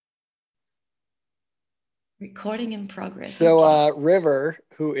Recording in progress. So Okay. River,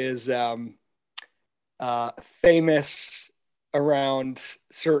 who is famous around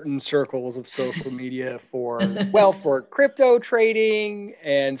certain circles of social media for, well, for crypto trading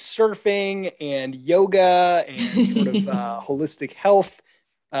and surfing and yoga and sort of holistic health,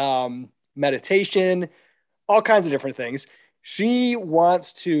 meditation, all kinds of different things. She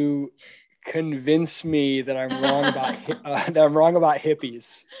wants to convince me that I'm wrong about that I'm wrong about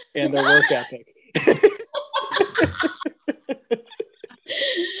hippies and their work ethic.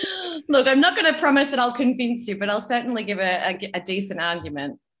 Look, I'm not going to promise that I'll convince you, but I'll certainly give a decent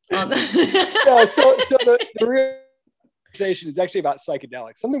argument on No, so the real conversation is actually about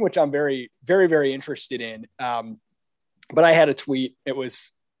psychedelics, something which I'm very, very, very interested in. But I had a tweet. It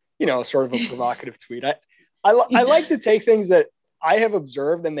was, sort of a provocative tweet. I like to take things that I have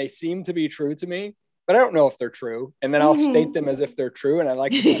observed and they seem to be true to me, but I don't know if they're true. And then I'll state them as if they're true. And I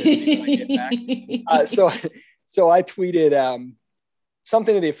like to kind of see what I get back. So I tweeted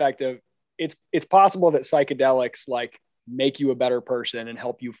something to the effect of, it's possible that psychedelics like make you a better person and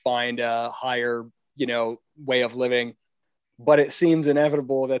help you find a higher, way of living, but it seems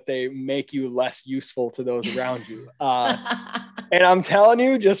inevitable that they make you less useful to those around you. And I'm telling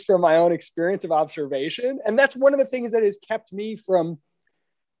you, just from my own experience of observation, and that's one of the things that has kept me from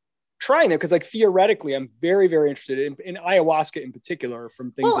trying it, because like theoretically I'm very, very interested in ayahuasca in particular,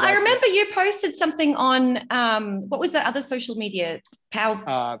 from things. Well, I remember you posted something on what was that other social media?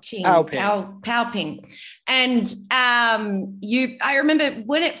 Powping. And I remember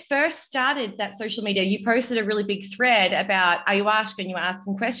when it first started, that social media, you posted a really big thread about ayahuasca and you were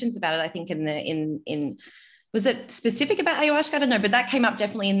asking questions about it, I think in was it specific about ayahuasca? I don't know, but that came up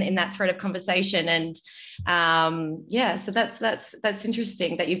definitely in that thread of conversation. And so that's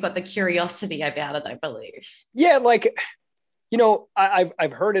interesting that you've got the curiosity about it, I believe. Yeah, like,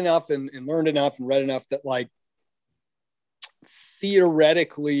 I've heard enough and learned enough and read enough that like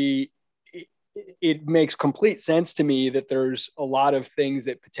theoretically it makes complete sense to me that there's a lot of things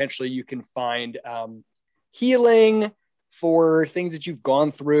that potentially you can find healing for things that you've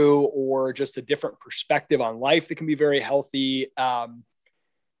gone through, or just a different perspective on life that can be very healthy.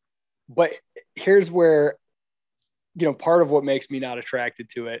 But here's where, part of what makes me not attracted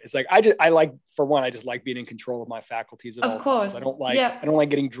to it is like, I just like being in control of my faculties at all times. I don't like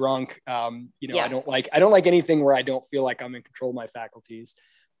getting drunk. I don't like anything where I don't feel like I'm in control of my faculties.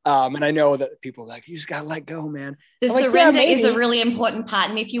 And I know that people are like, you just got to let go, man. The surrender is a really important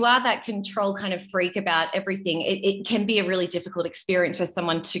part. And if you are that control kind of freak about everything, it can be a really difficult experience for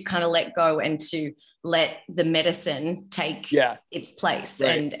someone to kind of let go and to let the medicine take its place,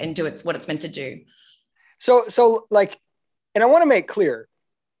 right, and do what it's meant to do. So like, and I want to make clear,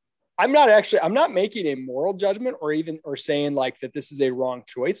 I'm not making a moral judgment or saying like that this is a wrong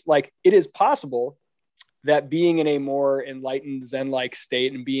choice. Like, it is possible that being in a more enlightened Zen-like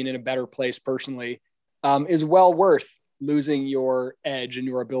state and being in a better place personally is well worth losing your edge and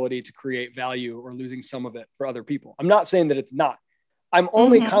your ability to create value, or losing some of it for other people. I'm not saying that it's not. I'm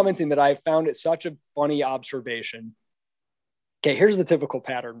only commenting that I found it such a funny observation. Okay, here's the typical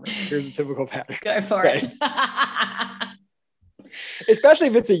pattern. Go for it. Especially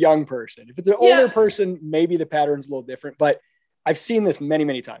if it's a young person. If it's an older person, maybe the pattern's a little different, but I've seen this many,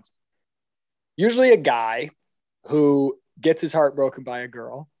 many times. Usually a guy who gets his heart broken by a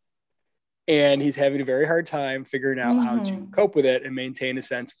girl, and he's having a very hard time figuring out how to cope with it and maintain a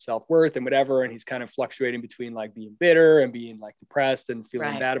sense of self-worth and whatever. And he's kind of fluctuating between like being bitter and being like depressed and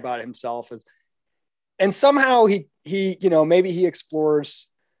feeling bad about himself. And somehow he, maybe he explores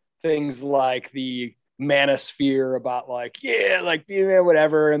things like the manosphere about like being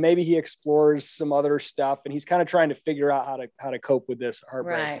whatever. And maybe he explores some other stuff, and he's kind of trying to figure out how to cope with this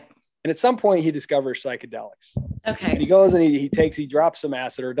heartbreak. Right. And at some point he discovers psychedelics. Okay. And he goes and he drops some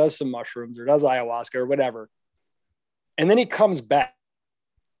acid or does some mushrooms or does ayahuasca or whatever. And then he comes back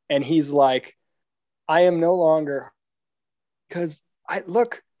and he's like, I am no longer, because I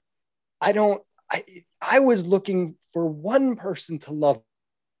was looking for one person to love.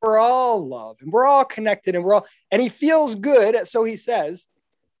 We're all love and we're all connected and he feels good. So he says,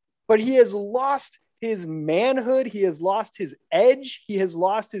 but he has lost his manhood. He has lost his edge. He has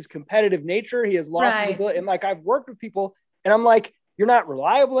lost his competitive nature. He has lost his ability. And like, I've worked with people and I'm like, you're not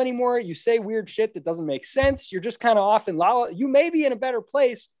reliable anymore. You say weird shit that doesn't make sense. You're just kind of off in la. You may be in a better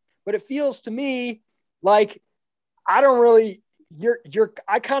place, but it feels to me like I don't really,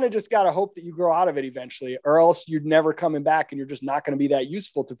 I kind of just got to hope that you grow out of it eventually, or else you're never coming back and you're just not going to be that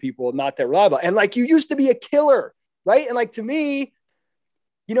useful to people, not that reliable. And like, you used to be a killer, right? And like, to me,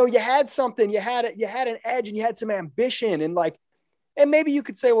 you had something, you had an edge and you had some ambition, and like, And maybe you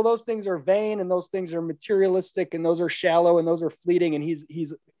could say, well, those things are vain and those things are materialistic and those are shallow and those are fleeting. And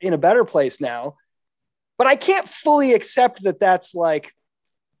he's in a better place now. But I can't fully accept that that's like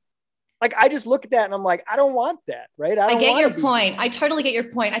I just look at that and I'm like, I don't want that, right? I get your point. I totally get your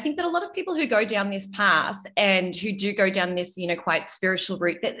point. I think that a lot of people who go down this path and who do go down this, quite spiritual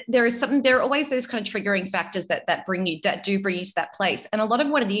route, that there are always those kind of triggering factors that do bring you to that place. And a lot of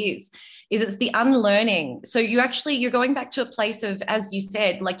what it is it's the unlearning. So you're going back to a place of, as you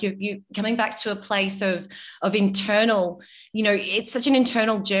said, like you coming back to a place of internal, it's such an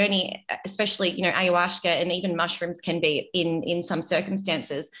internal journey, especially, ayahuasca and even mushrooms can be in some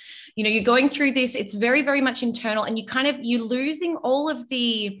circumstances. You're going through this, it's very, very much internal, and you're losing all of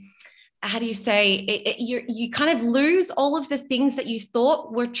the, how do you say, you kind of lose all of the things that you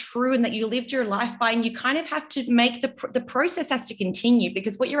thought were true and that you lived your life by. And you kind of have to make the process has to continue,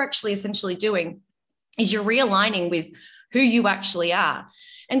 because what you're actually essentially doing is you're realigning with who you actually are.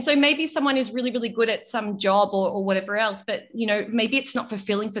 And so maybe someone is really, really good at some job or whatever else, but, maybe it's not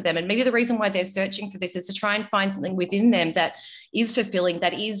fulfilling for them. And maybe the reason why they're searching for this is to try and find something within them that is fulfilling,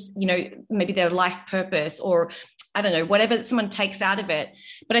 that is, maybe their life purpose, or I don't know, whatever someone takes out of it.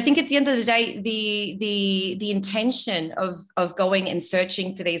 But I think at the end of the day, the intention of going and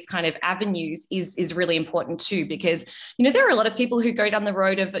searching for these kind of avenues is really important too, because, there are a lot of people who go down the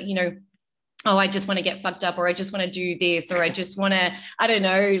road of, oh, I just want to get fucked up, or I just want to do this, or I just want to, I don't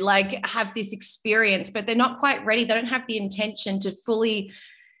know, like have this experience, but they're not quite ready. They don't have the intention to fully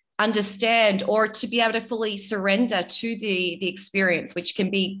understand or to be able to fully surrender to the experience, which can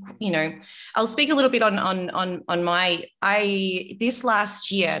be, I'll speak a little bit on this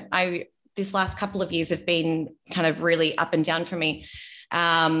last couple of years have been kind of really up and down for me.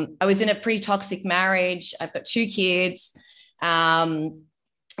 I was in a pretty toxic marriage. I've got 2 kids.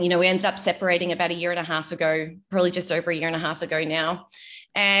 We ended up separating about a year and a half ago, probably just over a year and a half ago now.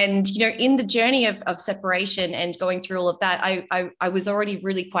 And, in the journey of separation and going through all of that, I was already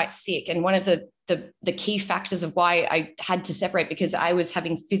really quite sick. And one of the key factors of why I had to separate, because I was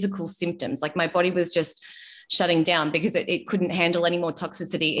having physical symptoms, like my body was just shutting down because it couldn't handle any more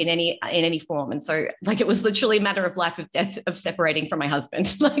toxicity in any form. And so it was literally a matter of life or death of separating from my husband.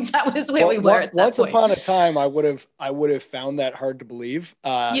 That was where we were at that once point. Upon a time, I would have found that hard to believe.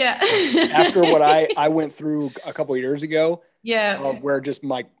 Yeah. After what I went through a couple of years ago, where just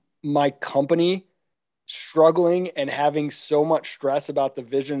my company struggling and having so much stress about the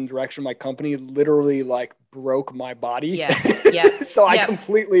vision and direction of my company literally broke my body. Yeah. So I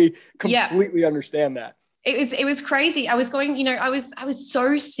completely understand that. It was crazy. I was going, I was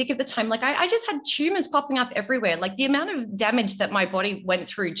so sick at the time. I just had tumors popping up everywhere. Like the amount of damage that my body went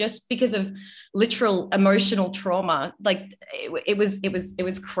through just because of literal emotional trauma. It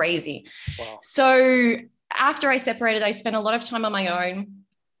was crazy. Wow. So after I separated, I spent a lot of time on my own,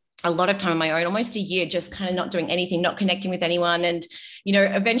 almost a year, just kind of not doing anything, not connecting with anyone. And,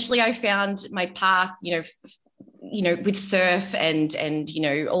 eventually I found my path, with surf and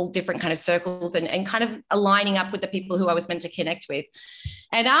all different kind of circles and kind of aligning up with the people who I was meant to connect with.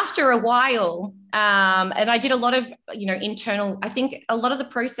 And after a while, and I did a lot of, internal, I think a lot of the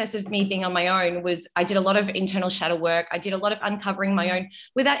process of me being on my own was I did a lot of internal shadow work. I did a lot of uncovering my own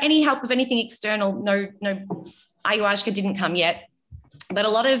without any help of anything external. No, ayahuasca didn't come yet, but a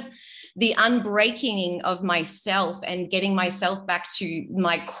lot of the unbreaking of myself and getting myself back to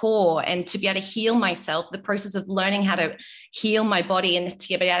my core and to be able to heal myself, the process of learning how to heal my body and to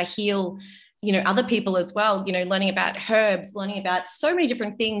be able to heal, other people as well, learning about herbs, learning about so many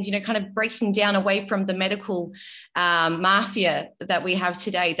different things, kind of breaking down away from the medical mafia that we have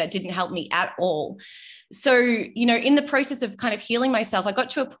today that didn't help me at all. So, in the process of kind of healing myself, I got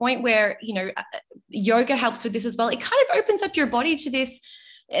to a point where, yoga helps with this as well. It kind of opens up your body to this,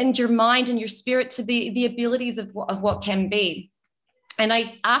 and your mind and your spirit to the abilities of what can be. And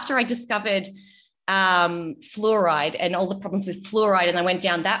after I discovered fluoride and all the problems with fluoride, and I went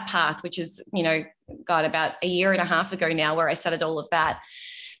down that path, which is, about a year and a half ago now, where I started all of that.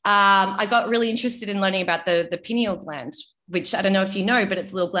 I got really interested in learning about the pineal gland, which I don't know if you know, but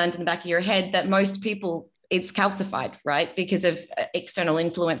it's a little gland in the back of your head that most people, it's calcified, right? Because of external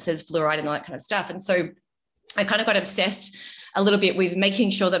influences, fluoride and all that kind of stuff. And so I kind of got obsessed a little bit with making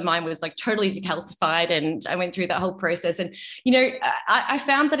sure that mine was totally decalcified. And I went through that whole process. And, I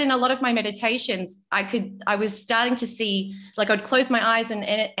found that in a lot of my meditations, I was starting to see, I'd close my eyes and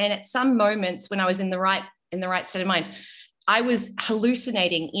at some moments when I was in the right state of mind, I was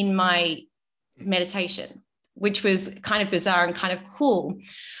hallucinating in my meditation, which was kind of bizarre and kind of cool.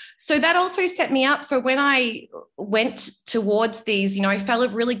 So that also set me up for when I went towards these, I fell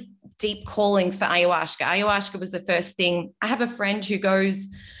really deep calling for ayahuasca. Ayahuasca was the first thing. I have a friend who goes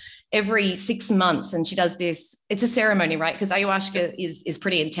every 6 months and she does this. It's a ceremony, right? Because ayahuasca is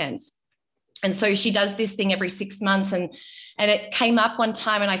pretty intense. And so she does this thing every 6 months. And it came up one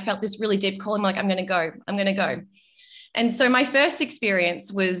time and I felt this really deep call. I'm like, I'm going to go. And so my first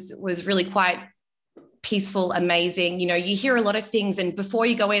experience was really quite peaceful, amazing. You know, you hear a lot of things, and before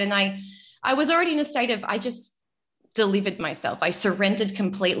you go in, and I was already in a state of, I just delivered myself. I surrendered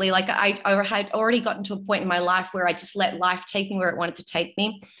completely. Like I had already gotten to a point in my life where I just let life take me where it wanted to take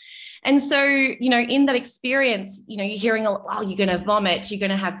me. And so, you know, in that experience, you know, you're hearing, oh, you're going to vomit, you're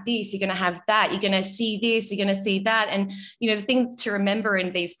going to have this, you're going to have that, you're going to see this, you're going to see that. And, you know, the thing to remember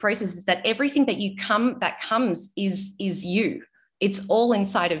in these processes is that everything that comes is you. It's all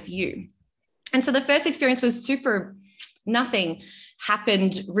inside of you. And so the first experience was super, nothing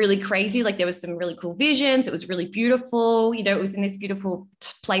happened really crazy. Like there was some really cool visions. It was really beautiful. You know, it was in this beautiful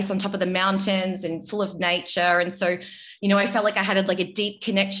place on top of the mountains and full of nature. And so, you know, I felt like I had like a deep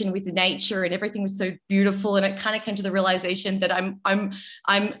connection with nature and everything was so beautiful. And it kind of came to the realization that I'm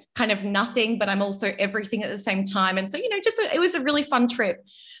kind of nothing, but I'm also everything at the same time. And so, you know, it was a really fun trip,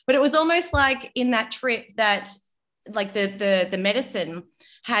 but it was almost like in that trip that like the medicine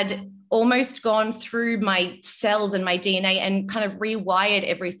had almost gone through my cells and my DNA and kind of rewired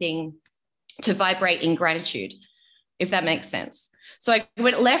everything to vibrate in gratitude, if that makes sense. So I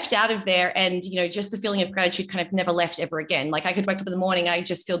went left out of there and, you know, just the feeling of gratitude kind of never left ever again. Like I could wake up in the morning, I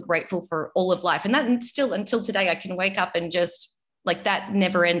just feel grateful for all of life. And that still until today, I can wake up and just like that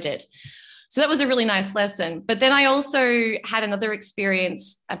never ended. So that was a really nice lesson. But then I also had another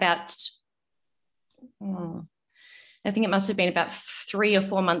experience about, I think it must have been about 3 or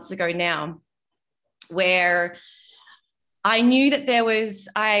 4 months ago now, where I knew that there was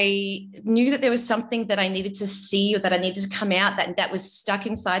something that I needed to see or that I needed to come out that was stuck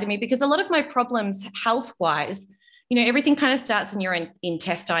inside of me, because a lot of my problems health-wise, you know, everything kind of starts in your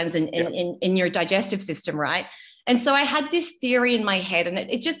intestines and in your digestive system, right? And so I had this theory in my head, and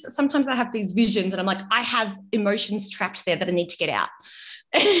it just, sometimes I have these visions and I'm like, I have emotions trapped there that I need to get out.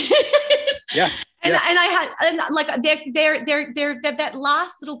 Yeah. And I had, and like they're that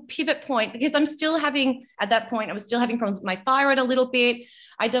last little pivot point, because I'm still having, at that point, I was still having problems with my thyroid a little bit.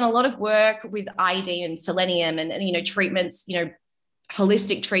 I'd done a lot of work with iodine and selenium and you know, treatments, you know,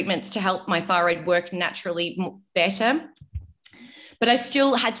 holistic treatments to help my thyroid work naturally better. But I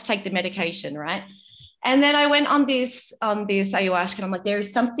still had to take the medication, right? And then I went on this ayahuasca, and I'm like, there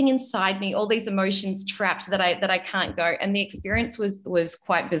is something inside me, all these emotions trapped that I can't go. And the experience was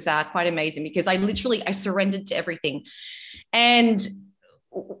quite bizarre, quite amazing, because I surrendered to everything. And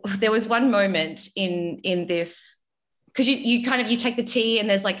there was one moment in this, because you take the tea and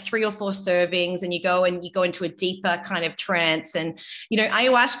there's like 3 or 4 servings, and you go into a deeper kind of trance. And, you know,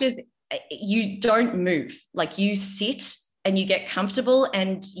 ayahuasca's, you don't move, like you sit and you get comfortable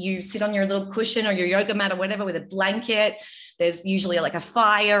and you sit on your little cushion or your yoga mat or whatever with a blanket. There's usually like a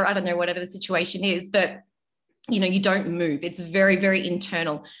fire, I don't know, whatever the situation is, but you know, you don't move. It's very, very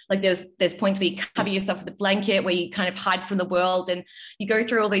internal. Like there's points where you cover yourself with a blanket, where you kind of hide from the world, and you go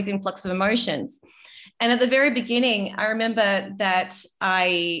through all these influx of emotions. And at the very beginning, I remember that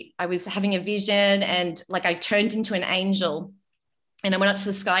I was having a vision, and like I turned into an angel and I went up to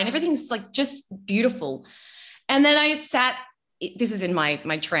the sky, and everything's like just beautiful. And then I sat, this is in my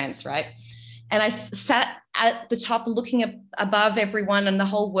trance, right? And I sat at the top looking above everyone and the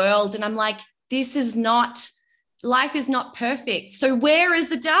whole world. And I'm like, life is not perfect. So where is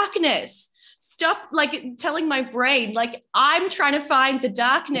the darkness? Stop like telling my brain, like I'm trying to find the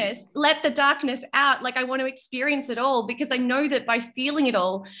darkness, let the darkness out. Like I want to experience it all, because I know that by feeling it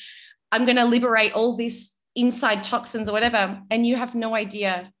all, I'm going to liberate all this inside toxins or whatever. And you have no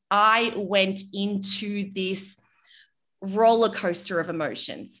idea. I went into this roller coaster of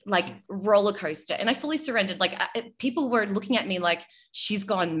emotions, like roller coaster. And I fully surrendered. Like people were looking at me like, she's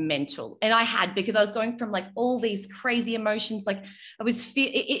gone mental. And I had, because I was going from like all these crazy emotions. Like I was,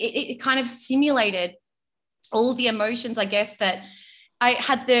 it kind of simulated all the emotions, I guess, that I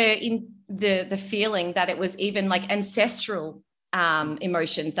had the feeling that it was even like ancestral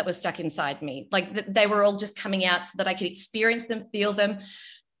emotions that were stuck inside me. Like they were all just coming out so that I could experience them, feel them,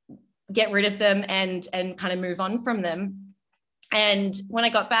 get rid of them, and kind of move on from them. And when I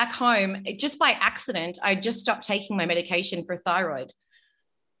got back home, just by accident, I just stopped taking my medication for thyroid,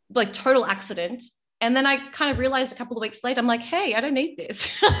 like total accident. And then I kind of realized a couple of weeks later, I'm like, hey, I don't need this.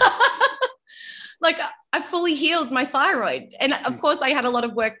 like I fully healed my thyroid. And of course I had a lot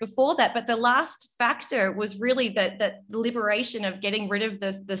of work before that, but the last factor was really that liberation of getting rid of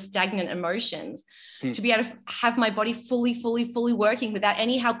the stagnant emotions to be able to have my body fully working without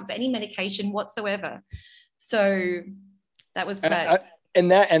any help of any medication whatsoever. So that was great.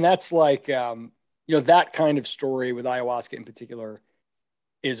 And that's like, that kind of story with ayahuasca in particular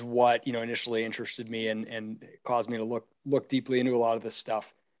is what, initially interested me and caused me to look deeply into a lot of this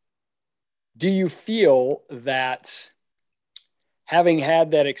stuff. Do you feel that having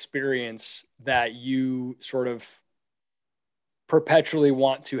had that experience that you sort of perpetually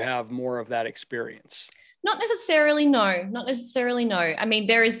want to have more of that experience? Not necessarily, no. I mean,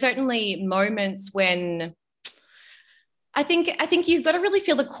 there is certainly moments when I think you've got to really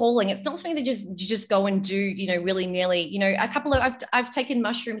feel the calling. It's not something that you just go and do, willy-nilly. I've taken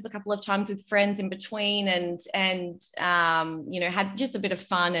mushrooms a couple of times with friends in between and had just a bit of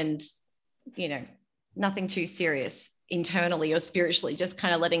fun and, nothing too serious internally or spiritually, just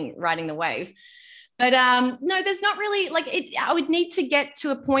kind of riding the wave. But no, there's not really I would need to get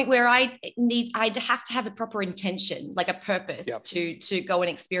to a point where I'd have to have a proper intention, like a purpose to go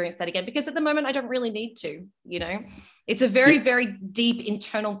and experience that again. Because at the moment I don't really need to, it's a very, very deep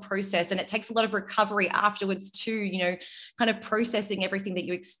internal process. And it takes a lot of recovery afterwards too, kind of processing everything that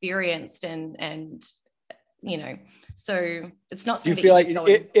you experienced and so it's not something. Do you feel like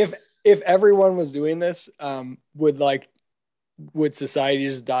if everyone was doing this, would society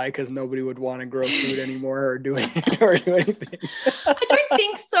just die because nobody would want to grow food anymore or do anything? I don't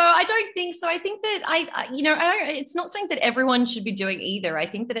think so. I think that it's not something that everyone should be doing either. I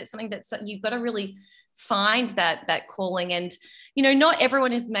think that it's something that you've got to really find that calling. And, not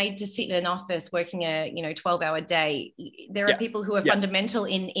everyone is made to sit in an office working a, 12-hour day. There are people who are fundamental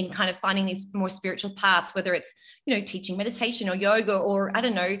in kind of finding these more spiritual paths, whether it's, teaching meditation or yoga or, I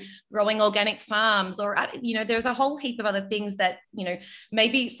don't know, growing organic farms or, there's a whole heap of other things that,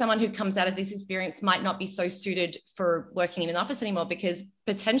 maybe someone who comes out of this experience might not be so suited for working in an office anymore, because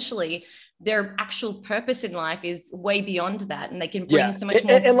potentially their actual purpose in life is way beyond that. And they can bring so much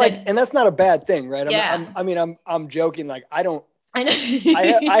more. And that's not a bad thing, right? I'm joking. Like, I know.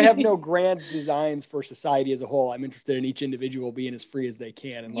 I have no grand designs for society as a whole. I'm interested in each individual being as free as they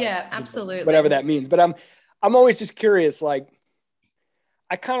can. And absolutely. Whatever that means. But I'm always just curious, like,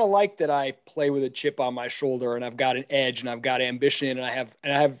 I kind of like that I play with a chip on my shoulder and I've got an edge and I've got ambition and I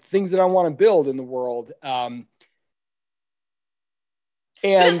have things that I want to build in the world. But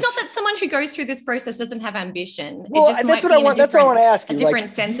it's not that someone who goes through this process doesn't have ambition. Well, that's what I want. That's what I want to ask you. A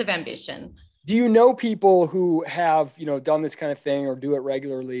different sense of ambition. Do you know people who have, done this kind of thing or do it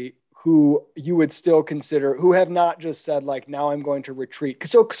regularly, who you would still consider, who have not just said like, now I'm going to retreat?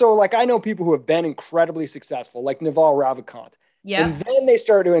 So like, I know people who have been incredibly successful, like Naval Ravikant. Yeah. And then they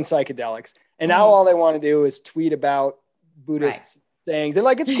start doing psychedelics. And now all they want to do is tweet about Buddhist things. And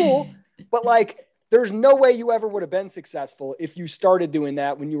like, it's cool, but like, there's no way you ever would have been successful if you started doing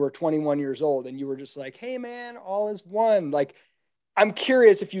that when you were 21 years old and you were just like, hey man, all is one. Like, I'm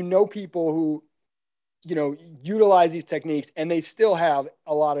curious if you know people who, utilize these techniques and they still have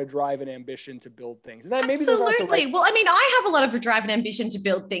a lot of drive and ambition to build things. And maybe absolutely. Well, I mean, I have a lot of drive and ambition to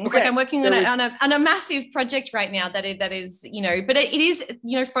build things. Okay. Like I'm working on a massive project right now that is, but it is,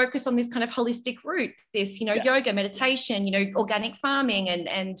 focused on this kind of holistic route, this, yoga, meditation, organic farming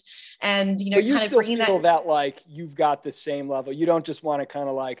and but you kind of bringing that like you've got the same level. You don't just want to kind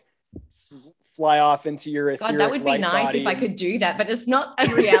of like fly off into your etheric. God, that would be nice if I could do that, but it's not a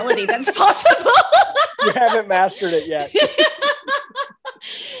reality that's possible. You haven't mastered it yet. It's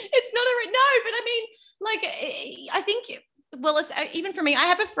not but I mean, like, I think, well, even for me, I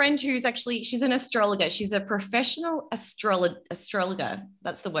have a friend who's actually, she's an astrologer. She's a professional astrologer.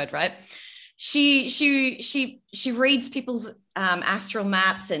 That's the word, right? She reads people's astral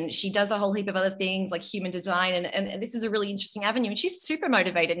maps and she does a whole heap of other things like human design. And this is a really interesting avenue. And she's super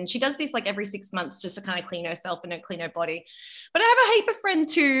motivated. And she does this like every 6 months just to kind of clean herself and clean her body. But I have a heap of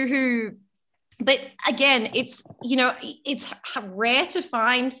friends who but again, it's, it's rare to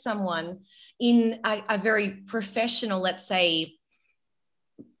find someone in a very professional, let's say,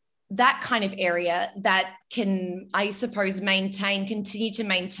 that kind of area that can, I suppose, continue to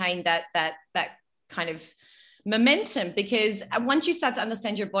maintain that kind of momentum. Because once you start to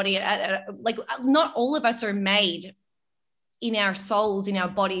understand your body, like not all of us are made in our souls, in our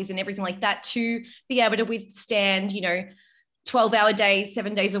bodies and everything like that to be able to withstand, 12-hour days,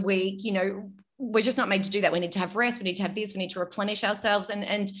 7 days a week, we're just not made to do that. We need to have rest. We need to have this. We need to replenish ourselves.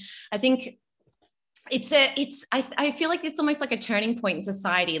 And I think I feel like it's almost like a turning point in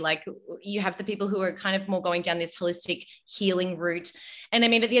society. Like you have the people who are kind of more going down this holistic healing route. And I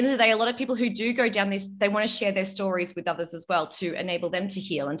mean, at the end of the day, a lot of people who do go down this, they want to share their stories with others as well, to enable them to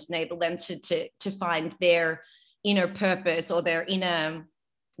heal and to enable them to find their inner purpose or their inner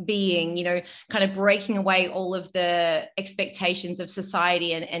being, you know, kind of breaking away all of the expectations of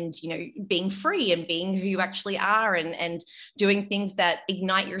society and you know, being free and being who you actually are, and doing things that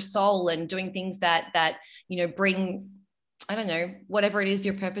ignite your soul, and doing things that you know, bring, I don't know, whatever it is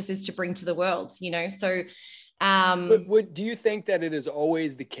your purpose is to bring to the world, you know. So do you think that it is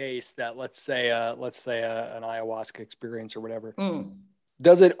always the case that, let's say an ayahuasca experience or whatever,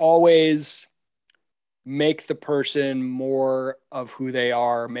 does it always make the person more of who they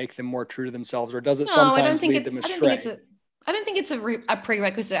are, make them more true to themselves, or does it sometimes lead them astray? I don't think it's a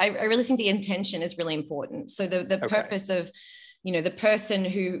prerequisite. I really think the intention is really important. So the purpose of, you know, the person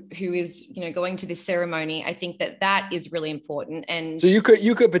who is, you know, going to this ceremony, I think that is really important. And so you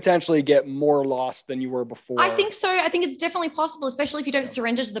could potentially get more lost than you were before. I think so. I think it's definitely possible, especially if you don't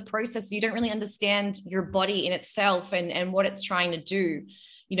surrender to the process. You don't really understand your body in itself and what it's trying to do.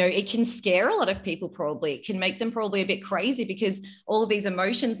 You know, it can scare a lot of people, probably. It can make them probably a bit crazy, because all of these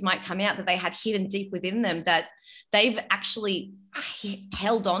emotions might come out that they had hidden deep within them, that they've actually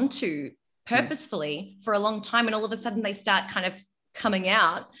held on to purposefully for a long time. And all of a sudden they start kind of coming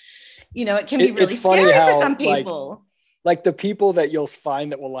out. You know, it can be really scary for some people. Like the people that you'll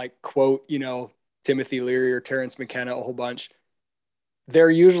find that will like quote, you know, Timothy Leary or Terrence McKenna a whole bunch,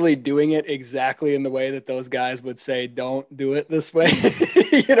 they're usually doing it exactly in the way that those guys would say, don't do it this way.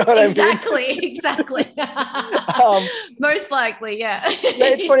 You know what I mean? Exactly. Most likely. Yeah.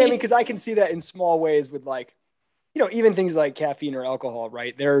 It's funny. I mean, cause I can see that in small ways with, like, you know, even things like caffeine or alcohol,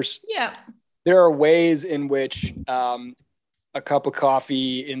 right? There are ways in which, a cup of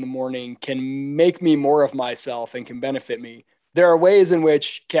coffee in the morning can make me more of myself and can benefit me. There are ways in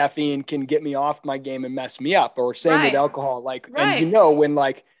which caffeine can get me off my game and mess me up, or same with alcohol. Like, and you know, when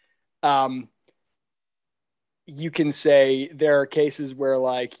like, you can say there are cases where,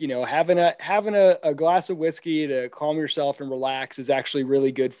 like, you know, having a glass of whiskey to calm yourself and relax is actually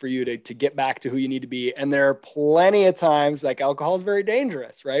really good for you to get back to who you need to be. And there are plenty of times, like, alcohol is very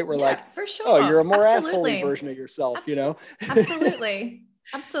dangerous, right? We're like, for sure. Oh, you're a more asshole version of yourself, you know? Absolutely.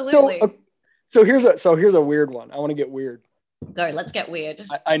 So here's a weird one. I want to get weird. Go, let's get weird.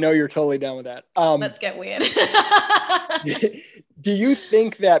 I know you're totally down with that. Let's get weird. Do you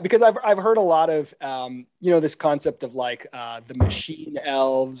think that, because I've heard a lot of, you know, this concept of like the machine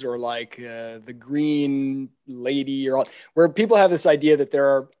elves, or like the green lady, or where people have this idea that there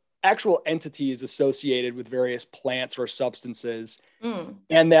are actual entities associated with various plants or substances,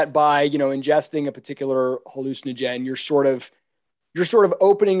 and that by, you know, ingesting a particular hallucinogen, you're sort of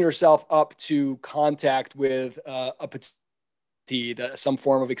opening yourself up to contact with some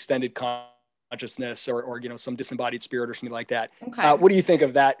form of extended consciousness, or you know, some disembodied spirit or something like that. Okay. What do you think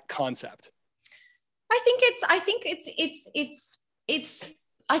of that concept? I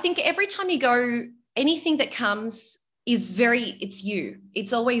think every time you go, anything that comes is it's you.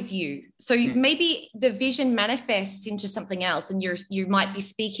 It's always you. So maybe the vision manifests into something else, and you might be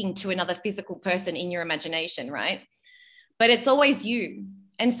speaking to another physical person in your imagination, right? But it's always you.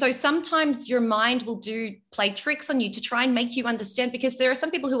 And so sometimes your mind will play tricks on you to try and make you understand, because there are some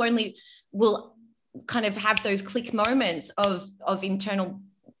people who only will kind of have those click moments of internal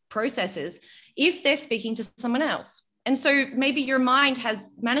processes if they're speaking to someone else. And so maybe your mind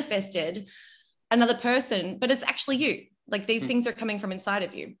has manifested another person, but it's actually you. Like, these things are coming from inside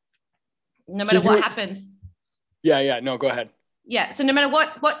of you, no matter what happens. Yeah. No, go ahead. Yeah. So no matter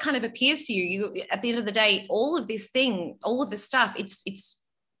what kind of appears to you, at the end of the day, all of this stuff,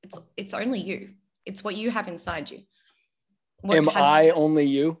 it's only you. It's what you have inside you. I only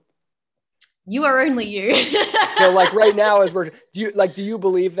you? You are only you. So like right now, do you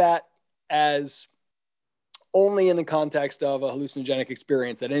believe that as only in the context of a hallucinogenic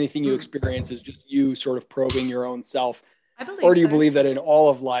experience, that anything you experience is just you sort of probing your own self? I believe or do you believe that in all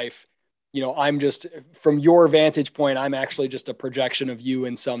of life, you know, I'm just, from your vantage point, I'm actually just a projection of you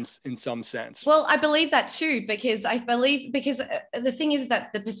in some sense? Well, I believe that too, because the thing is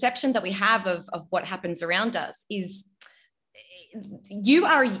that the perception that we have of what happens around us is, you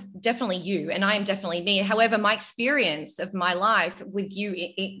are definitely you and I am definitely me. However, my experience of my life with you,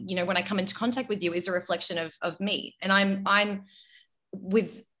 you know, when I come into contact with you, is a reflection of me. And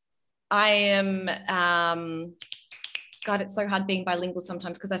God, it's so hard being bilingual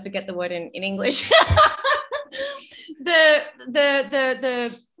sometimes because I forget the word in English.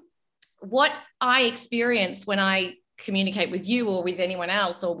 What I experience when I communicate with you or with anyone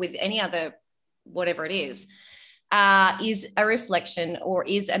else or with any other whatever it is a reflection or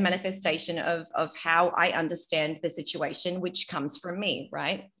is a manifestation of how I understand the situation, which comes from me,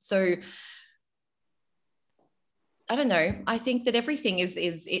 right? So I don't know. I think that everything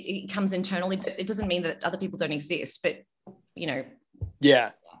it comes internally, but it doesn't mean that other people don't exist. But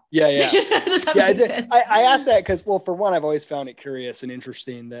Yeah. Does that make sense? I asked that because, well, for one, I've always found it curious and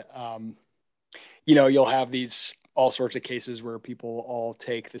interesting that, you'll have these all sorts of cases where people all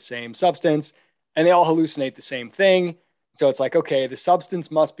take the same substance and they all hallucinate the same thing. So it's like, okay, the substance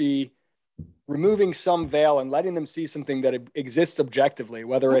must be removing some veil and letting them see something that exists objectively,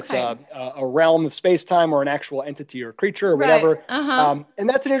 whether it's a realm of space-time or an actual entity or creature or whatever. Right. Uh-huh. And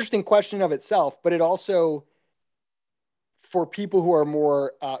that's an interesting question of itself, but it also, for people who are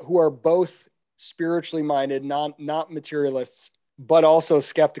more, who are both spiritually minded, not materialists, but also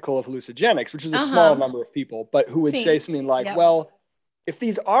skeptical of hallucinogenics, which is a small number of people, but who would say something like, well, if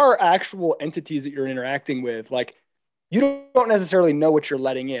these are actual entities that you're interacting with, like, you don't necessarily know what you're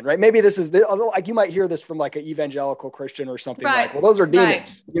letting in, right? Maybe this is like, you might hear this from like an evangelical Christian or something, like, well, those are demons.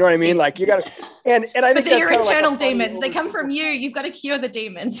 Right. You know what I mean? Like, you got to, and I think but they're internal demons. They come from you. You've got to cure the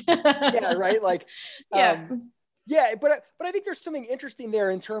demons. Yeah. Right. Like, yeah. But I think there's something interesting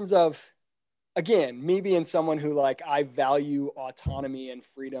there in terms of, again, me being someone who, like, I value autonomy and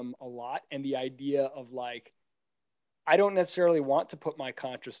freedom a lot. And the idea of, like, I don't necessarily want to put my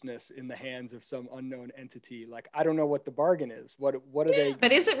consciousness in the hands of some unknown entity. Like, I don't know what the bargain is. What are they?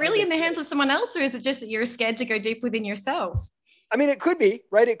 But is it really in the hands of someone else, or is it just that you're scared to go deep within yourself? I mean, it could be,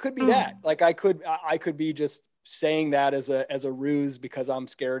 right? It could be that. Like, I could be just saying that as a ruse because I'm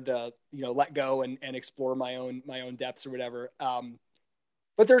scared to, let go and explore my own depths or whatever.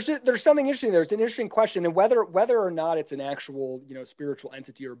 But there's something interesting there. It's an interesting question, and whether or not it's an actual, spiritual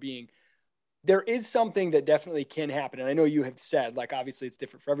entity or being. There is something that definitely can happen. And I know you have said, like, obviously it's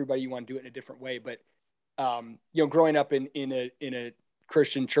different for everybody. You want to do it in a different way, but, growing up in a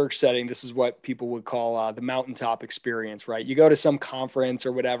Christian church setting, this is what people would call the mountaintop experience, right? You go to some conference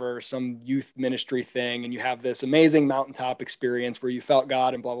or whatever, some youth ministry thing, and you have this amazing mountaintop experience where you felt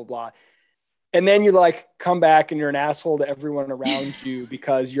God and blah, blah, blah. And then you, like, come back and you're an asshole to everyone around you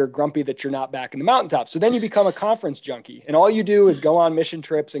because you're grumpy that you're not back in the mountaintop. So then you become a conference junkie, and all you do is go on mission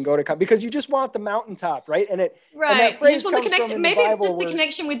trips and go to because you just want the mountaintop, right? And that phrase you just want the connection. Maybe it's just the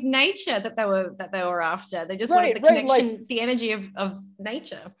connection with nature that they were after. They just wanted the connection, like, the energy of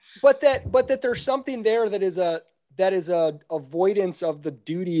nature. But that there's something there that is a avoidance of the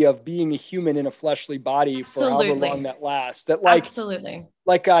duty of being a human in a fleshly body for however long that lasts. That, like, absolutely.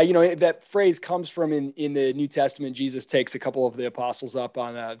 Like, that phrase comes from in the New Testament. Jesus takes a couple of the apostles up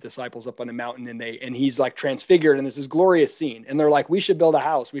on disciples up on the mountain, and he's, like, transfigured, and there's this glorious scene, and they're like, we should build a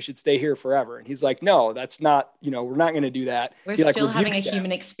house. We should stay here forever. And he's like, no, that's not, we're not going to do that. We're still having a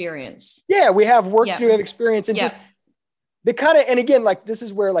human experience. Yeah. We have work to do, have experience. And just the kind of, and again, like, this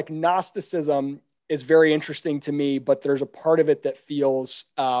is where, like, Gnosticism is very interesting to me, but there's a part of it that feels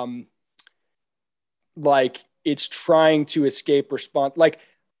like it's trying to escape response. Like,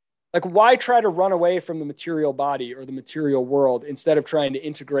 why try to run away from the material body or the material world instead of trying to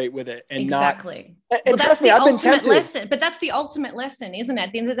integrate with it and exactly. And trust me, I've been tempted. Lesson, but that's the ultimate lesson, isn't it?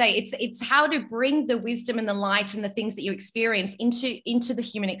 At the end of the day, it's how to bring the wisdom and the light and the things that you experience into the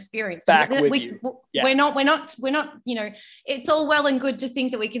human experience. Back with you. Yeah. We're not. It's all well and good to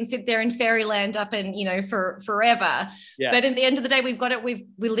think that we can sit there in fairyland up and for forever. Yeah. But at the end of the day,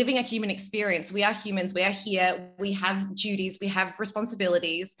 we're living a human experience. We are humans. We are here. We have duties. We have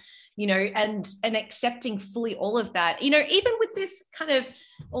responsibilities. And accepting fully all of that, even with this kind of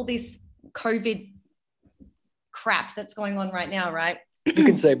all this COVID crap that's going on right now, right? You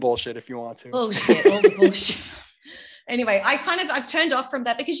can say bullshit if you want to. Bullshit, all the bullshit. Anyway, I've turned off from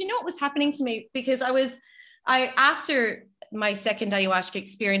that because what was happening to me, because after my second ayahuasca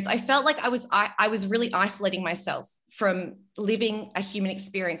experience, I felt like I was really isolating myself from living a human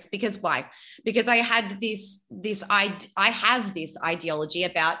experience. Because why? Because I had this ideology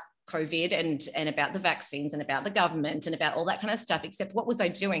about COVID and about the vaccines and about the government and about all that kind of stuff. Except what was I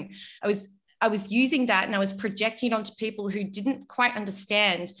doing? I was using that, and I was projecting it onto people who didn't quite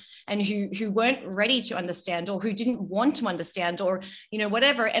understand, and who weren't ready to understand, or who didn't want to understand, or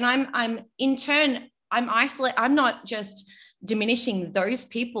whatever. And I'm in turn, I'm isolated. I'm not just diminishing those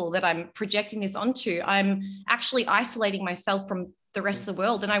people that I'm projecting this onto. I'm actually isolating myself from the rest of the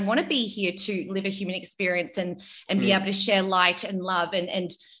world. And I want to be here to live a human experience and be able to share light and love and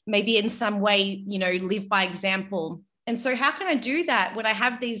maybe in some way, live by example. And so how can I do that when I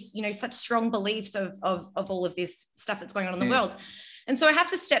have these, such strong beliefs of all of this stuff that's going on in the world? And so I have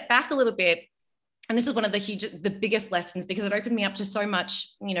to step back a little bit and this is one of the biggest lessons, because it opened me up to so much,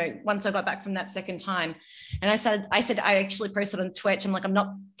 you know, once I got back from that second time. And I actually posted on Twitch, I'm like, I'm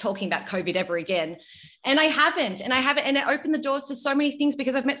not talking about COVID ever again. And I haven't. And it opened the doors to so many things,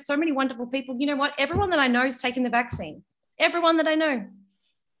 because I've met so many wonderful people. You know what? Everyone that I know is taking the vaccine. Everyone that I know.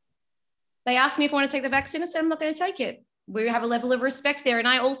 They asked me if I want to take the vaccine. I said, I'm not going to take it. We have a level of respect there. And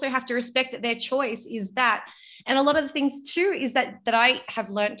I also have to respect that their choice is that. And a lot of the things too is that I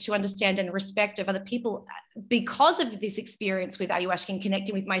have learned to understand and respect of other people because of this experience with ayahuasca and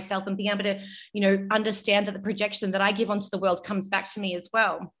connecting with myself and being able to, you know, understand that the projection that I give onto the world comes back to me as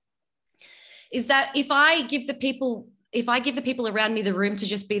well. Is that if I give the people around me the room to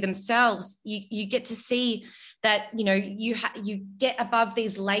just be themselves, you get to see that, you know, you get above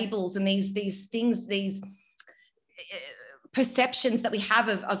these labels and these things, these perceptions that we have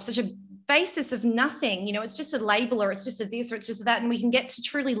of such a basis of nothing. You know, it's just a label, or it's just a this, or it's just that. And we can get to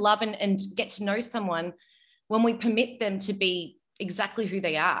truly love and get to know someone when we permit them to be exactly who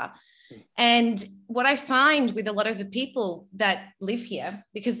they are. And what I find with a lot of the people that live here,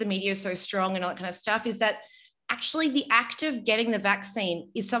 because the media is so strong and all that kind of stuff, is that actually the act of getting the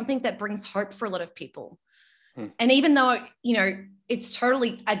vaccine is something that brings hope for a lot of people. And even though, you know, it's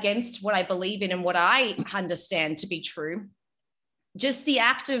totally against what I believe in and what I understand to be true, just the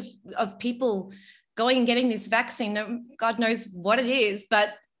act of people going and getting this vaccine, God knows what it is, but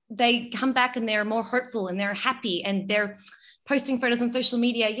they come back and they're more hopeful and they're happy and they're posting photos on social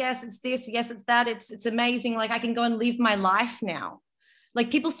media. Yes, it's this. Yes, it's that. It's amazing. Like, I can go and live my life now.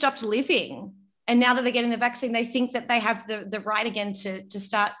 Like, people stopped living. And now that they're getting the vaccine, they think that they have the right again to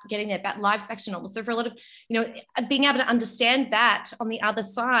start getting their lives back to normal. So for a lot of, you know, being able to understand that on the other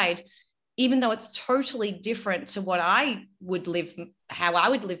side, even though it's totally different to what I would live, how I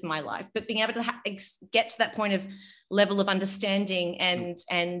would live my life, but being able to get to that point of level of understanding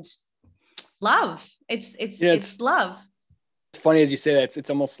and love. It's love. It's funny as you say that. It's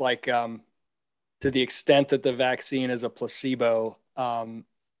almost like to the extent that the vaccine is a placebo,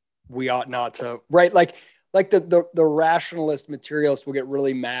 we ought not to, right? Like the rationalist materialist will get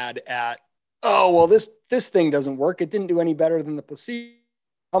really mad at, oh, well, this thing doesn't work. It didn't do any better than the placebo.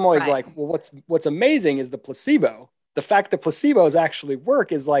 I'm always like, well, what's amazing is the placebo. The fact that placebos actually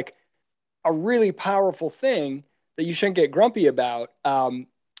work is like a really powerful thing that you shouldn't get grumpy about. I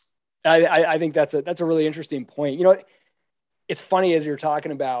think that's a really interesting point. You know, it's funny as you're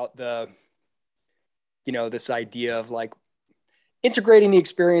talking about this idea of like integrating the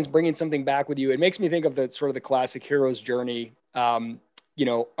experience, bringing something back with you. It makes me think of the sort of the classic hero's journey,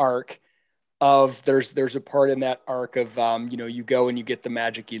 arc of there's a part in that arc of, you go and you get the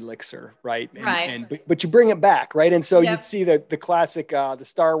magic elixir, right? But you bring it back, right? And so you'd see the classic, the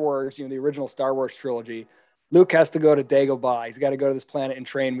Star Wars, the original Star Wars trilogy. Luke has to go to Dagobah. He's got to go to this planet and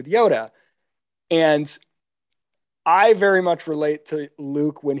train with Yoda. And I very much relate to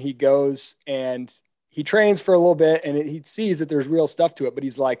Luke when he goes and he trains for a little bit and he sees that there's real stuff to it, but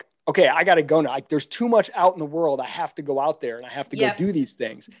he's like, okay, I got to go now. There's too much out in the world. I have to go out there and I have to go do these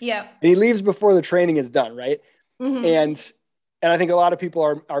things. Yeah. And he leaves before the training is done. Right. Mm-hmm. And I think a lot of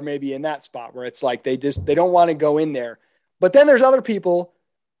people are maybe in that spot where it's like, they don't want to go in there, but then there's other people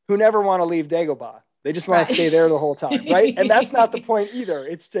who never want to leave Dagobah. They just want to stay there the whole time. Right. And that's not the point either.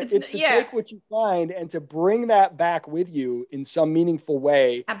 It's to take what you find and to bring that back with you in some meaningful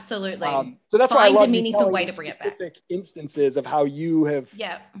way. Absolutely. So that's why I love a meaningful way to bring it back. Specific instances of how you have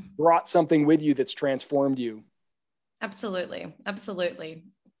brought something with you that's transformed you. Absolutely. Absolutely.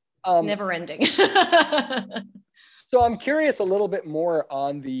 It's never ending. So I'm curious a little bit more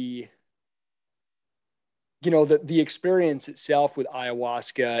on the experience itself with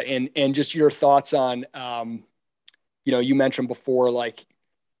ayahuasca and just your thoughts on, you mentioned before, like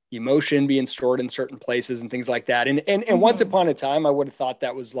emotion being stored in certain places and things like that. And mm-hmm. Once upon a time, I would have thought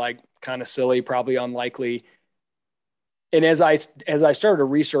that was like kind of silly, probably unlikely. And as I started to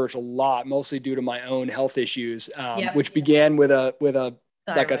research a lot, mostly due to my own health issues, which began with a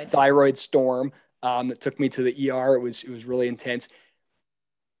thyroid storm that took me to the ER. It was really intense.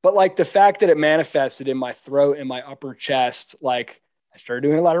 But like the fact that it manifested in my throat and my upper chest, like I started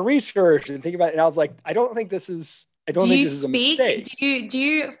doing a lot of research and thinking about it. And I was like, I don't think this is a mistake. Do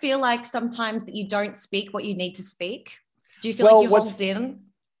you feel like sometimes that you don't speak what you need to speak? Do you feel like you hold in?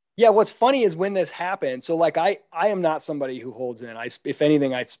 Yeah. What's funny is when this happened. So like, I am not somebody who holds in. If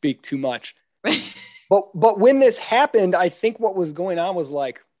anything, I speak too much. But when this happened, I think what was going on was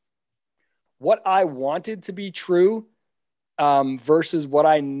like what I wanted to be true versus what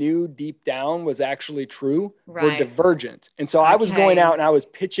I knew deep down was actually true were divergent. And so I was going out and I was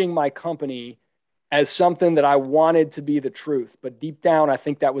pitching my company as something that I wanted to be the truth. But deep down, I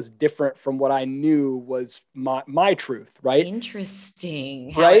think that was different from what I knew was my truth. Right.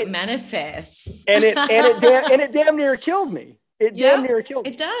 Interesting how Right. it manifests. And it damn near killed me. It damn near killed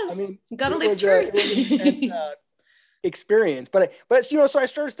me. It does. I mean, You gotta it live was truth. it was an intense experience. But so I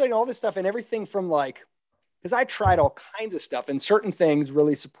started studying all this stuff and everything from like, because I tried all kinds of stuff and certain things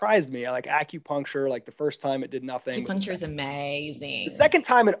really surprised me. I like acupuncture, like the first time it did nothing. Acupuncture is amazing. The second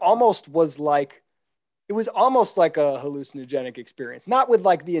time it was almost like a hallucinogenic experience, not with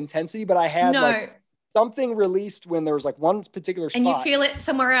like the intensity, but I had like something released when there was like one particular spot. And you feel it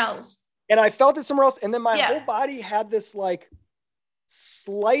somewhere else. And I felt it somewhere else. And then my whole body had this like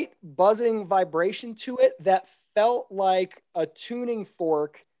slight buzzing vibration to it that felt like a tuning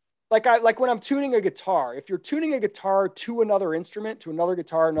fork. Like when I'm tuning a guitar, if you're tuning a guitar to another instrument, to another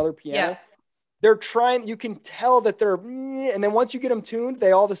guitar, another piano, you can tell that and then once you get them tuned,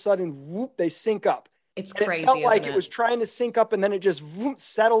 they all of a sudden, whoop, they sync up. It's crazy. It felt like it was trying to sync up and then it just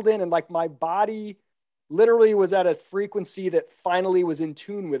settled in. And like my body literally was at a frequency that finally was in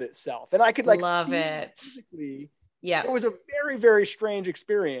tune with itself. And I could like love it. Physically. Yeah. It was a very, very strange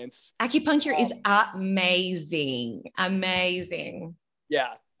experience. Acupuncture is amazing. Amazing.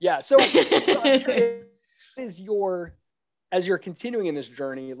 Yeah. Yeah. So as you're continuing in this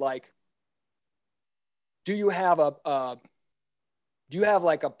journey, like, do you have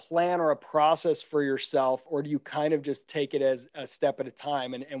like a plan or a process for yourself, or do you kind of just take it as a step at a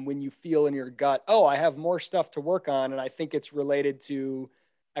time? And when you feel in your gut, oh, I have more stuff to work on, and I think it's related to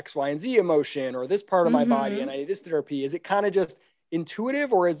X, Y, and Z emotion, or this part of my body, and I need this therapy. Is it kind of just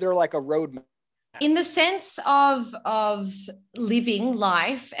intuitive, or is there like a roadmap? In the sense of living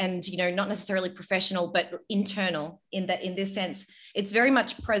life and, not necessarily professional, but internal in this sense, it's very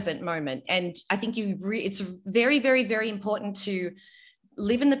much present moment. And I think it's very, very, very important to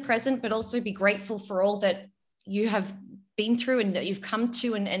live in the present, but also be grateful for all that you have been through and that you've come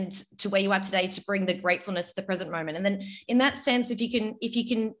to and to where you are today, to bring the gratefulness to the present moment. And then in that sense, if you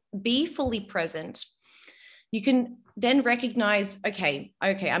can be fully present, you can then recognize, okay,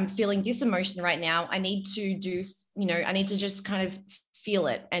 I'm feeling this emotion right now. I need to I need to just kind of feel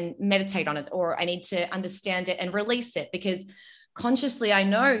it and meditate on it, or I need to understand it and release it, because consciously I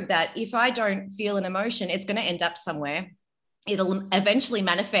know that if I don't feel an emotion, it's going to end up somewhere. It'll eventually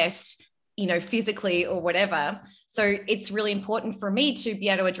manifest, physically or whatever. So it's really important for me to be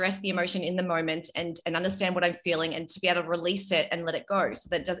able to address the emotion in the moment and understand what I'm feeling, and to be able to release it and let it go,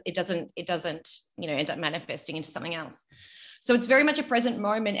 so that it doesn't end up manifesting into something else. So it's very much a present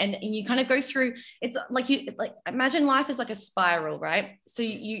moment, and you kind of go through. It's like imagine life is like a spiral, right? So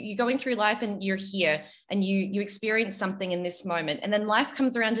you're going through life and you're here and you experience something in this moment, and then life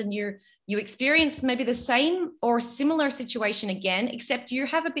comes around and you experience maybe the same or similar situation again, except you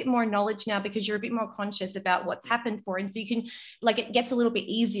have a bit more knowledge now because you're a bit more conscious about what's happened for. And so you can, it gets a little bit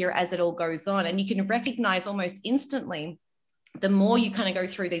easier as it all goes on, and you can recognize almost instantly, the more you kind of go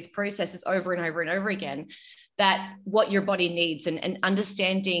through these processes over and over and over again, that what your body needs, and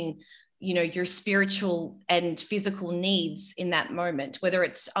understanding, your spiritual and physical needs in that moment, whether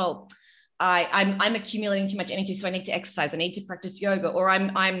it's, I'm accumulating too much energy, so I need to exercise. I need to practice yoga, or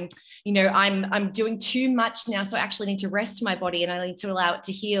I'm doing too much now, so I actually need to rest my body and I need to allow it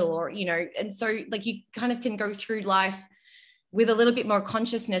to heal, or, and so you kind of can go through life with a little bit more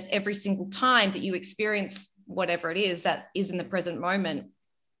consciousness every single time that you experience whatever it is that is in the present moment.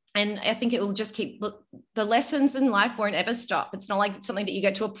 And I think it will just the lessons in life won't ever stop. It's not like it's something that you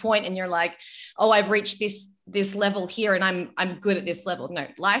get to a point and you're like, oh, I've reached this level here and I'm good at this level. No,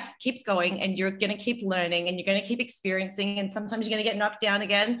 life keeps going, and you're going to keep learning, and you're going to keep experiencing. And sometimes you're going to get knocked down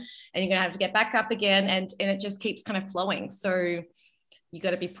again, and you're going to have to get back up again. And it just keeps kind of flowing. So you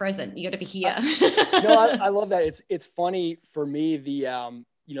got to be present. You got to be here. I love that. It's funny for me.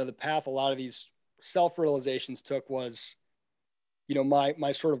 The path a lot of these self-realizations took was,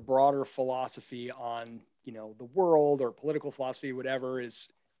 my sort of broader philosophy on, the world, or political philosophy, whatever, it's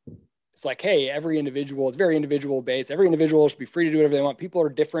like, hey, it's very individual based. Every individual should be free to do whatever they want. People are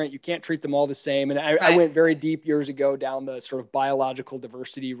different. You can't treat them all the same. And I went very deep years ago down the sort of biological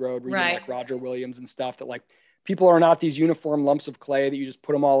diversity road, reading like Roger Williams and stuff, that like people are not these uniform lumps of clay that you just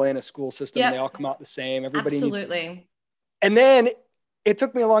put them all in a school system and they all come out the same. Everybody Absolutely. And then it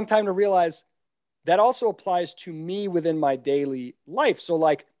took me a long time to realize that also applies to me within my daily life. So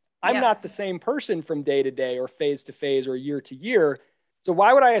like, I'm not the same person from day to day or phase to phase or year to year. So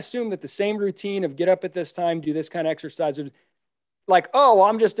why would I assume that the same routine of get up at this time, do this kind of exercise, like, oh, well,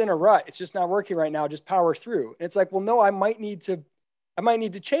 I'm just in a rut, it's just not working right now, just power through? And it's like, well, no, I might need to I might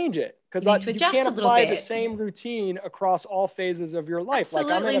need to change it, because you can't apply the same routine across all phases of your life.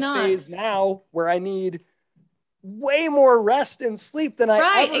 Absolutely, like I'm in a phase now where I need way more rest and sleep than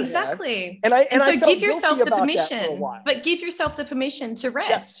I ever exactly have. And so I give yourself the permission, but give yourself the permission to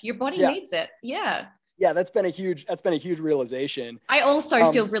rest. Your body needs it. That's been a huge realization. I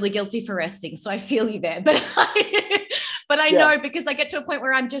also feel really guilty for resting, so I feel you there, but I know, because I get to a point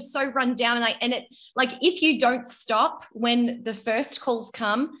where I'm just so run down, and it, like, if you don't stop when the first calls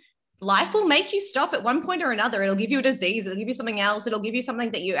come, life will make you stop at one point or another. It'll give you a disease, it'll give you something else, it'll give you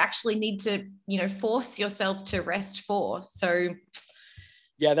something that you actually need to, force yourself to rest for. So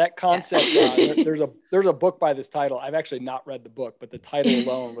that concept, there's a book by this title. I've actually not read the book, but the title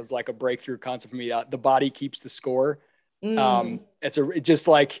alone was like a breakthrough concept for me. The body keeps the score. It's just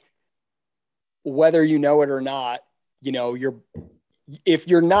like, whether you know it or not, if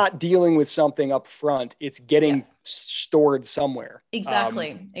you're not dealing with something up front, it's getting stored somewhere.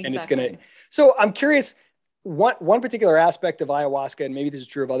 Exactly. And it's so I'm curious, one particular aspect of ayahuasca, and maybe this is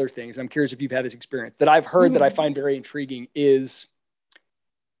true of other things, I'm curious if you've had this experience, that I've heard that I find very intriguing, is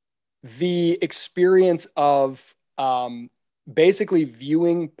the experience of basically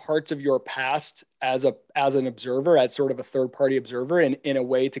viewing parts of your past as an observer, as sort of a third party observer, and in a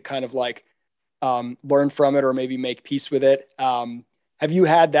way to kind of like learn from it, or maybe make peace with it. Have you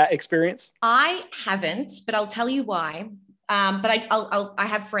had that experience? I haven't, but I'll tell you why. But I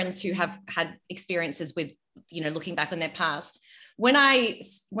have friends who have had experiences with, looking back on their past. When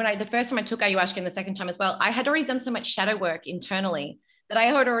the first time I took ayahuasca, and the second time as well, I had already done so much shadow work internally that I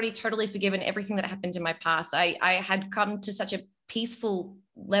had already totally forgiven everything that happened in my past. I had come to such a peaceful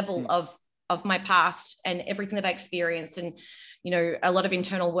level of my past and everything that I experienced, and a lot of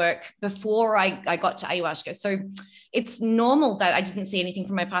internal work before I got to ayahuasca. So it's normal that I didn't see anything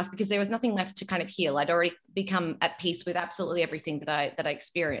from my past, because there was nothing left to kind of heal. I'd already become at peace with absolutely everything that I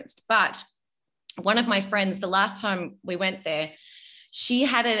experienced. But one of my friends, the last time we went there, she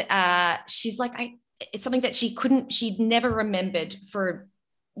had she's like, it's something that she'd never remembered for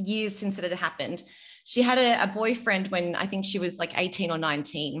years since it had happened. She had a boyfriend when I think she was like 18 or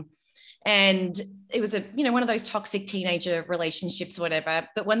 19. And it was one of those toxic teenager relationships or whatever.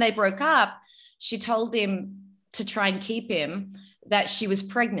 But when they broke up, she told him to try and keep him, that she was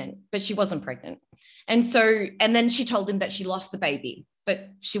pregnant, but she wasn't pregnant. And then she told him that she lost the baby, but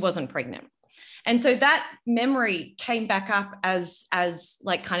she wasn't pregnant. And so that memory came back up as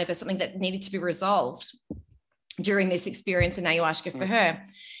like kind of as something that needed to be resolved during this experience in ayahuasca for her.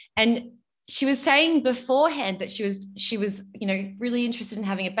 And she was saying beforehand that she was, really interested in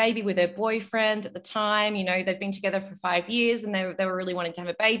having a baby with her boyfriend at the time. They've been together for 5 years, and they were really wanting to have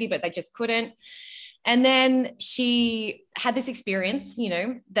a baby, but they just couldn't. And then she had this experience,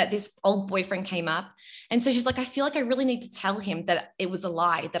 that this old boyfriend came up. And so she's like, I feel like I really need to tell him that it was a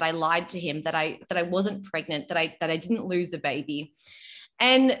lie, that I lied to him, that I wasn't pregnant, that I didn't lose a baby.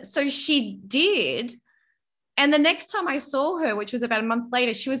 And so she did. And the next time I saw her, which was about a month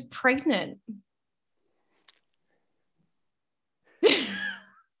later, she was pregnant.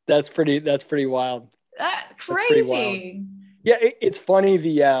 That's pretty wild. Crazy. Yeah, it's funny.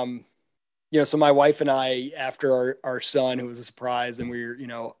 So my wife and I, after our son, who was a surprise, and we were,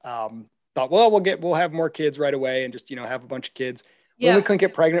 thought, well, we'll have more kids right away, and just, have a bunch of kids. Well, we couldn't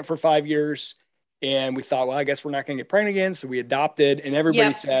get pregnant for 5 years. And we thought, well, I guess we're not going to get pregnant again. So we adopted, and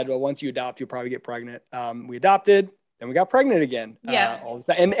everybody said, well, once you adopt, you'll probably get pregnant. We adopted, then we got pregnant again. All this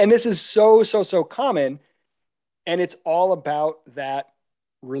time. And this is so common. And it's all about that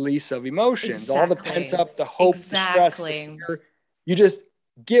release of emotions, all the pent up, the hope, the stress, the fear. You just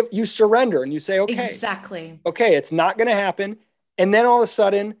you surrender, and you say, okay, it's not going to happen. And then all of a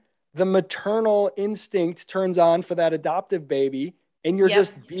sudden, the maternal instinct turns on for that adoptive baby. And you're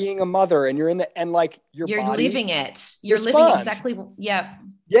just being a mother, and you're you're body living it. You're responds. living exactly. Yeah.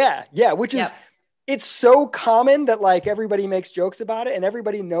 Yeah. Which is, it's so common that like everybody makes jokes about it, and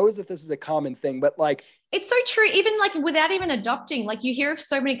everybody knows that this is a common thing, but like, it's so true. Even like without even adopting, like you hear of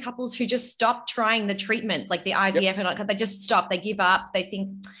so many couples who just stop trying the treatments, like the IVF, and they just stop, they give up, they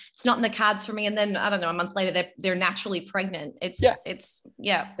think it's not in the cards for me. And then I don't know, a month later, they're naturally pregnant. It's they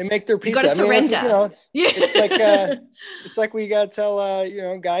make their peace. You got to surrender. It's like we got to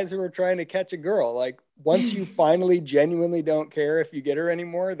tell, guys who are trying to catch a girl, like, once you finally genuinely don't care if you get her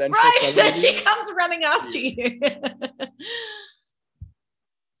anymore, then then she comes running after you.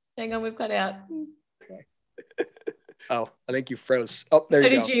 Hang on, we've got out. Oh, I think you froze. Oh, there you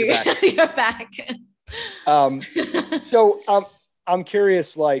go. So did you. You're back. So I'm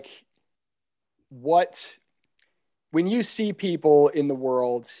curious, like, when you see people in the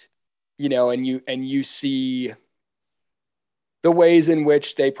world, and you see the ways in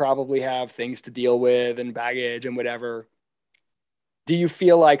which they probably have things to deal with and baggage and whatever, do you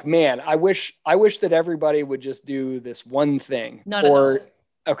feel like, man, I wish that everybody would just do this one thing? Not at all.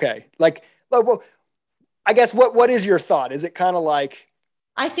 Okay. Like, well, I guess what is your thought? Is it kind of like,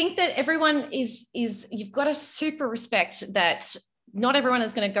 I think that everyone is you've got to super respect that not everyone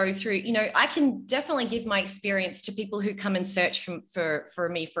is going to go through, I can definitely give my experience to people who come and search for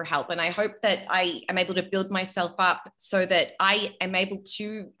me for help. And I hope that I am able to build myself up so that I am able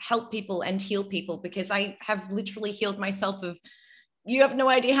to help people and heal people, because I have literally healed myself of, you have no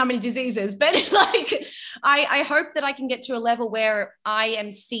idea how many diseases, but like, I hope that I can get to a level where I am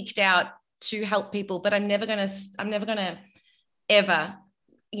seeked out to help people, but I'm never going to ever,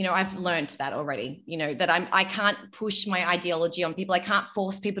 I've learned that already, that I can't push my ideology on people. I can't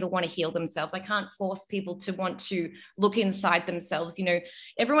force people to want to heal themselves. I can't force people to want to look inside themselves.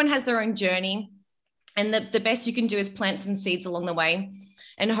 Everyone has their own journey, and the best you can do is plant some seeds along the way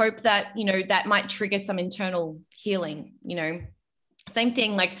and hope that, that might trigger some internal healing. Same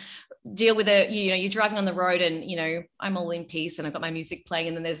thing, like deal with it. You're driving on the road and, I'm all in peace and I've got my music playing.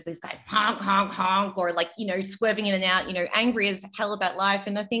 And then there's this guy, honk, honk, honk, or like, swerving in and out, angry as hell about life.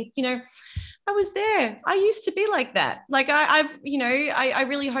 And I think, I was there. I used to be like that. Like I've I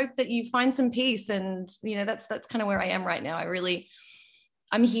really hope that you find some peace. And, that's kind of where I am right now.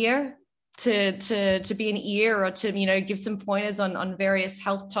 I'm here to be an ear, or to give some pointers on various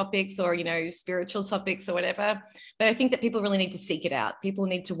health topics, or spiritual topics or whatever. But I think that people really need to seek it out. People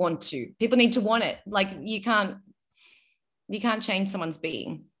need to want it. Like you can't change someone's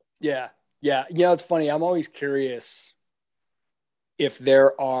being. yeah it's funny, I'm always curious if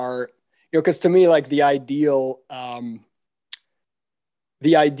there are, because to me, like the ideal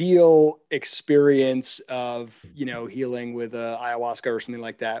experience of, healing with ayahuasca or something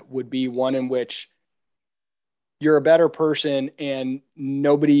like that would be one in which you're a better person and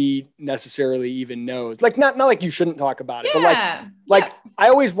nobody necessarily even knows. Like, not like you shouldn't talk about it, but like I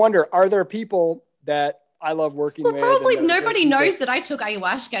always wonder, are there people that I love working with? Probably nobody knows that I took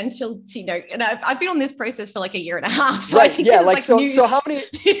ayahuasca until, and I've been on this process for like a year and a half. So right. I think so how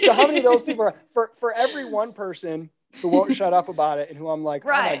many of those people are, for every one person who won't shut up about it and who I'm like,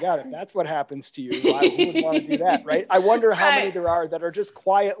 right. Oh my God, if that's what happens to you, who would want to do that? Right. I wonder how many there are that are just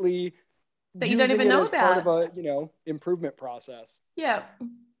quietly that you don't even know about, part of a, improvement process. Yeah.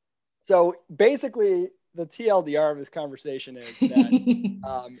 So basically the TLDR of this conversation is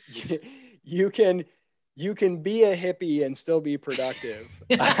that you can be a hippie and still be productive.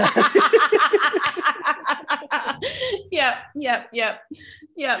 Yeah.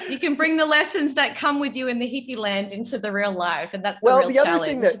 You can bring the lessons that come with you in the hippie land into the real life. And that's the real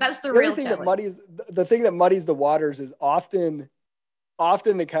challenge. The thing that muddies the waters is often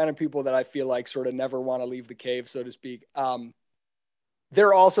the kind of people that I feel like sort of never want to leave the cave, so to speak.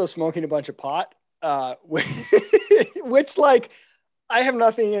 They're also smoking a bunch of pot, which like, I have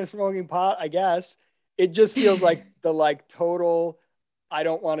nothing against smoking pot, I guess. It just feels like the total, I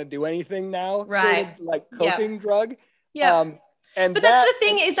don't want to do anything now, right? Sort of coping drug. Yeah. But that's the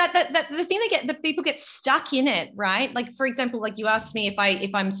thing, is that the thing that people get stuck in it, right? Like, for example, like you asked me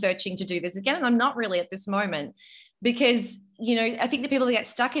if I'm searching to do this again, and I'm not really at this moment, because, I think the people that get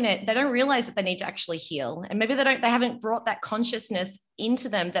stuck in it, they don't realize that they need to actually heal. And maybe they haven't brought that consciousness into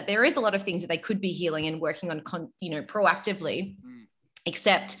them, that there is a lot of things that they could be healing and working on, proactively,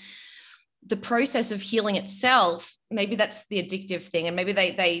 except the process of healing itself, maybe that's the addictive thing. And maybe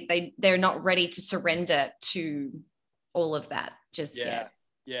they're not ready to surrender to all of that just yet.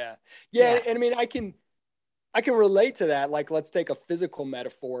 Yeah. And I mean, I can relate to that. Like, let's take a physical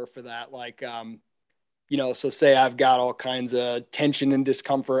metaphor for that. Like, so say I've got all kinds of tension and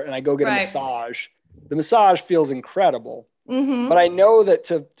discomfort and I go get a massage. The massage feels incredible, but I know that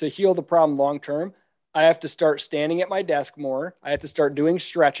to heal the problem long-term, I have to start standing at my desk more. I have to start doing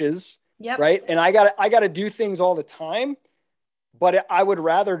stretches. Yep. Right. And I got to do things all the time, but I would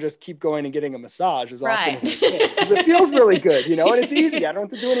rather just keep going and getting a massage as often as I can, because it feels really good, and it's easy. I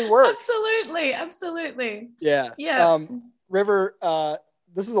don't have to do any work. Absolutely. Yeah. River,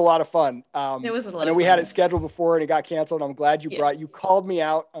 this is a lot of fun. It was a lot of fun. We had it scheduled before and it got canceled. I'm glad you called me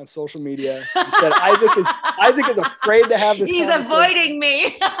out on social media. You said Isaac is afraid to have this. He's avoiding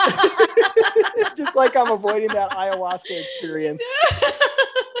me. Just like I'm avoiding that ayahuasca experience.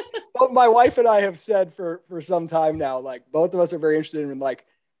 But my wife and I have said for some time now, like, both of us are very interested in, like,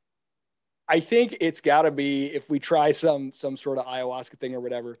 I think it's got to be, if we try some sort of ayahuasca thing or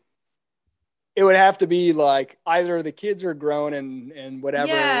whatever, it would have to be like either the kids are grown and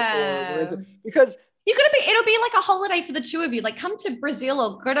whatever, or because It'll be like a holiday for the two of you. Like come to Brazil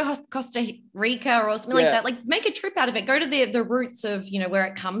or go to Costa Rica or something like that. Like make a trip out of it. Go to the roots of, you know, where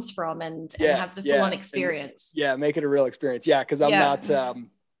it comes from and have the full on experience. And, make it a real experience. Yeah. Cause I'm not,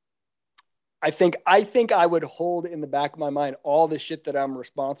 I think I would hold in the back of my mind all the shit that I'm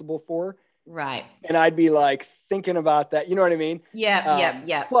responsible for. Right. And I'd be like thinking about that. You know what I mean?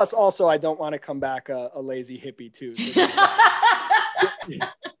 Yeah. Plus also I don't want to come back a lazy hippie too. So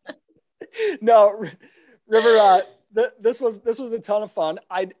no, River, this was a ton of fun.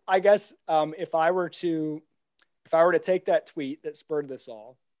 I guess if I were to take that tweet that spurred this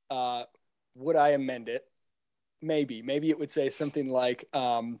all, would I amend it? Maybe it would say something like,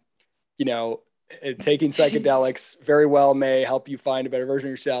 you know, taking psychedelics very well may help you find a better version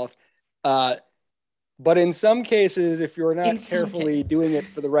of yourself. But in some cases, if you're not carefully doing it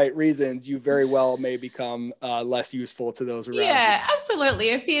for the right reasons, you very well may become less useful to those around you. Yeah, absolutely.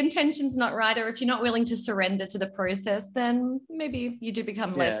 If the intention's not right, or if you're not willing to surrender to the process, then maybe you do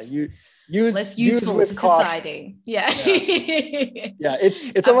become less useful to society. Yeah.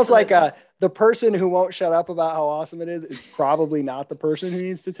 It's almost like the person who won't shut up about how awesome it is probably not the person who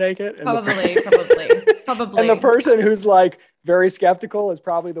needs to take it. And probably. And the person who's like very skeptical is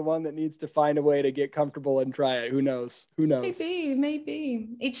probably the one that needs to find a way to get comfortable and try it. Who knows? Maybe.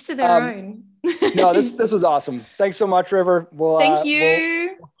 Each to their own. No, this was awesome. Thanks so much, River. Thank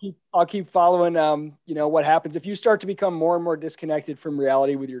you. I'll keep following, you know, what happens. If you start to become more and more disconnected from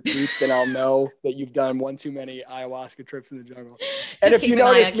reality with your tweets, then I'll know that you've done one too many ayahuasca trips in the jungle. And if you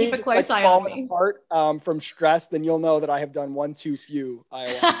notice me just like falling apart from stress, then you'll know that I have done one too few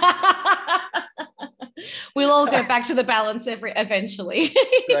ayahuasca. We'll all go back to the balance eventually.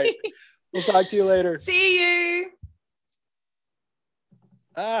 Right. We'll talk to you later. See you.